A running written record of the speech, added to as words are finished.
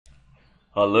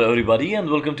Hello everybody and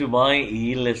welcome to my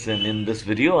e-lesson. In this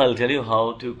video I'll tell you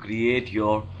how to create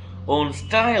your own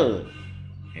style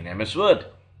in MS Word.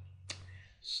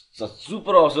 It's a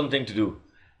super awesome thing to do.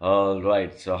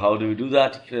 Alright, so how do we do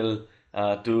that? Well,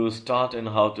 to start and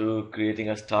how to creating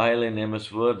a style in MS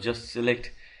Word, just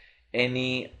select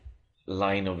any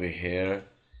line over here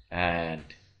and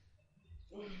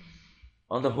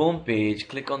on the home page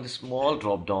click on the small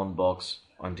drop down box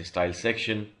on the style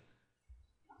section.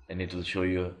 And it will show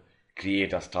you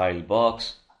create a style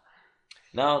box.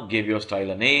 Now give your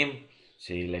style a name.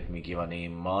 Say let me give a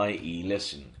name my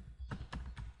e-lesson.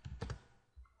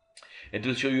 It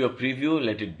will show you a preview.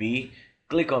 Let it be.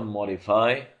 Click on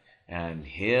modify and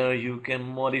here you can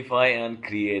modify and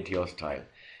create your style.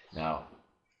 Now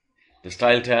the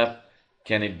style tab,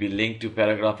 can it be linked to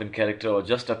paragraph and character or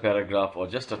just a paragraph or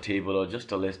just a table or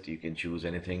just a list? You can choose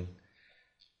anything.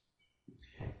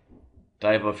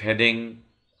 Type of heading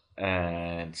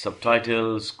and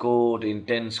subtitles, code,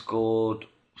 intense code,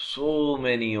 so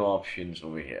many options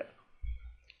over here.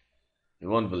 You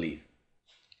won't believe.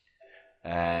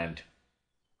 And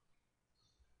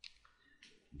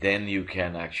then you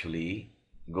can actually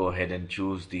go ahead and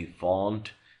choose the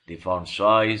font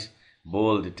size,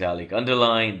 bold, italic,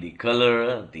 underline, the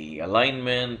color, the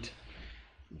alignment,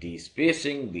 the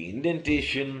spacing, the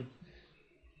indentation.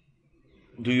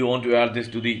 Do you want to add this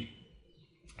to the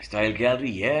style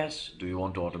gallery? Yes. Do you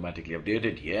want to automatically update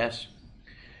it? Yes.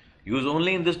 Use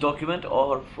only in this document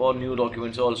or for new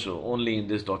documents also? Only in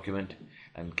this document.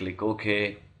 And click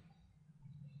OK.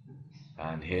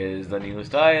 And here's the new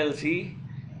style. See?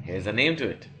 Here's a name to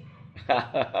it.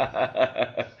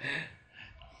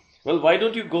 Well, why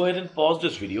don't you go ahead and pause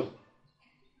this video?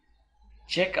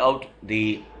 Check out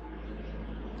the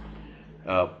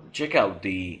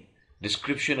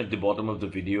description at the bottom of the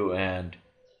video and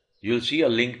you'll see a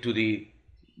link to the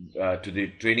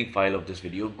training file of this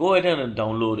video. Go ahead and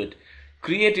download it.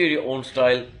 Create your own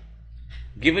style.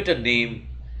 Give it a name.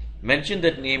 Mention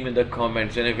that name in the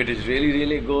comments. And if it is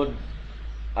really good,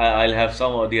 I'll have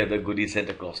some or the other goodies sent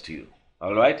across to you.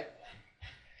 Alright?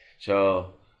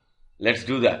 So, let's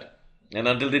do that. And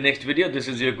until the next video, this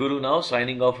is your guru now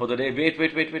signing off for the day.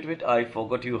 Wait. I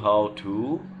forgot you how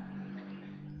to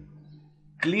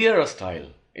clear a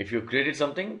style. If you created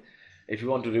something, if you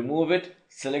want to remove it,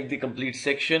 select the complete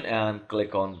section and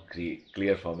click on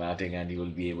clear formatting and you will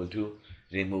be able to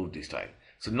remove the style.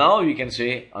 So now you can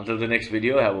say until the next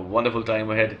video, have a wonderful time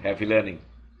ahead. Happy learning.